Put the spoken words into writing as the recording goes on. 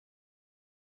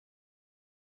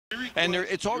And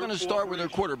it's all going to start with their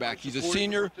quarterback. He's a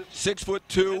senior,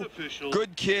 6'2",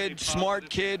 good kid, smart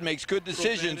kid, makes good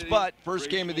decisions, but first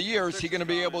game of the year, is he going to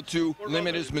be able to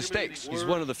limit his mistakes? He's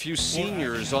one of the few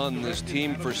seniors on this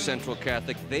team for Central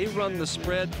Catholic. They run the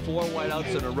spread, 4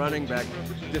 wideouts and a running back.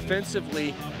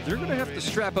 Defensively, they're going to have to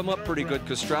strap him up pretty good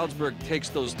because Stroudsburg takes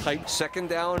those tight. 2nd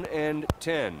down and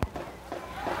 10.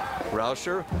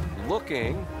 Rauscher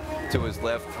looking to his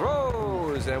left,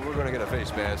 throws, and we're going to get a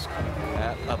face mask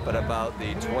up at about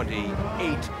the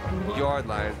 28-yard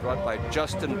line, brought by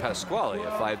Justin Pasquale,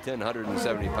 a 5'10",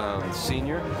 170-pound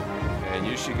senior. And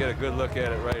you should get a good look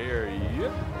at it right here.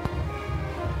 Yep.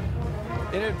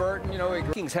 Inadvertent, you know.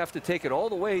 Kings have to take it all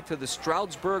the way to the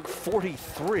Stroudsburg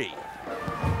 43.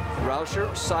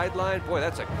 Rauscher, sideline. Boy,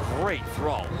 that's a great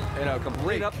throw. And a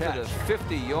complete up catch to the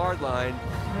 50-yard line.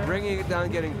 Bringing it down,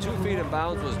 getting 2 feet in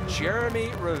bounds was Jeremy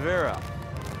Rivera.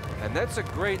 And that's a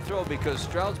great throw because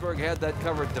Stroudsburg had that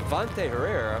covered. Devontae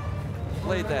Herrera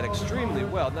played that extremely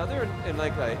well. Now they're in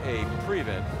like a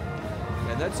prevent,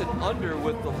 and that's an under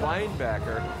with the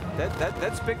linebacker.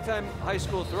 That's big-time high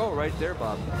school throw right there,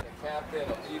 Bob. A captain,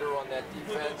 a leader on that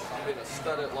defense. He's been a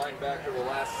studded linebacker the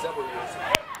last several years.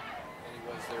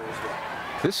 There as well.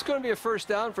 This is going to be a first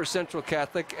down for Central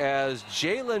Catholic as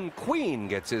Jalen Queen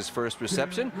gets his first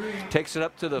reception, takes it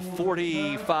up to the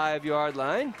 45-yard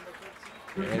line,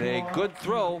 and a good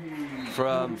throw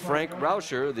from Frank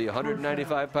Rauscher, the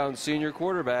 195-pound senior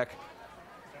quarterback.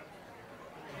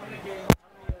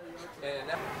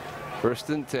 1st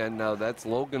and 10. Now that's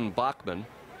Logan Bachman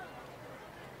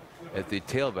at the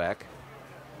tailback.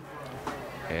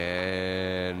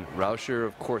 And Rauscher,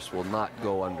 of course, will not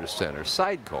go under center.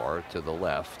 Sidecar to the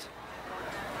left.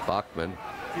 Bachman,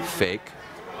 fake.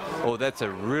 Oh, that's a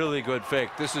really good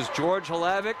fake. This is George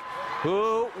Halavic,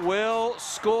 who will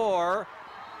score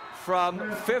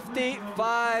from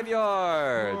 55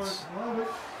 yards.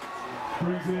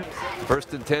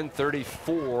 1st and 10,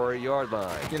 34-yard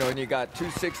line. You know, and you got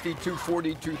 260,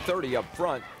 240, 230 up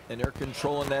front, and they're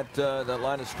controlling that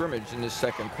line of scrimmage in this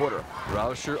 2nd quarter.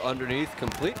 Rauscher underneath,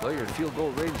 complete. Well, you're in field goal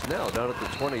range now, down at the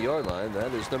 20-yard line.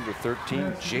 That is number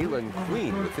 13, Jalen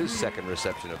Queen, with his 2nd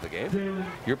reception of the game.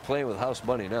 You're playing with house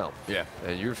money now. Yeah.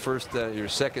 And your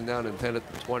 2nd down and 10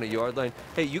 at the 20-yard line.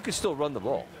 Hey, you can still run the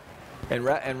ball. And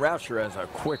Rauscher has a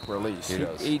quick release. He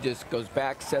does. He just goes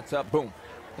back, sets up, boom,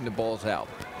 and the ball's out.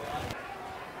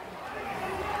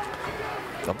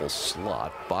 Double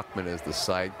slot. Bachman is the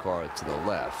sidecar to the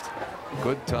left.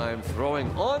 Good time throwing,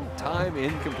 on time,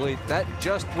 incomplete. That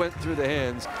just went through the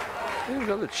hands. There's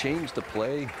another change to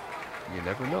play. You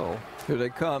never know. Here they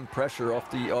come. Pressure off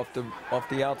the outside.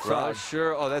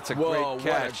 Rauscher. Oh, that's a great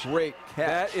catch. What a great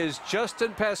catch. That is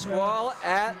Justin Pasquale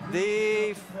at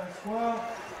the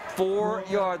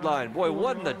 4-yard line. Boy,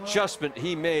 what an adjustment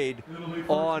he made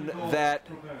on that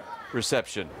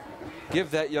reception.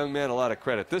 Give that young man a lot of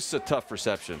credit. This is a tough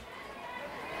reception.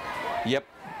 Yep.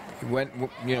 He went,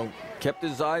 you know, kept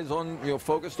his eyes on, you know,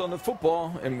 focused on the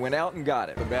football and went out and got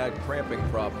it. A bad cramping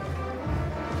problem.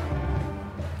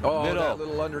 Oh, middle. That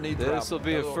little underneath. This will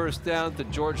be a first down to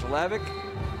George Halavic,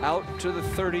 out to the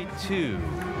 32.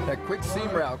 That quick seam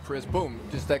route, Chris, boom.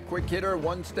 Just that quick hitter,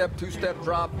 1-step, 2-step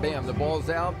drop, bam, the ball's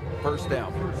out, first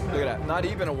down. Look at that, not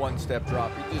even a 1-step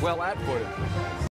drop. He just flat-footed.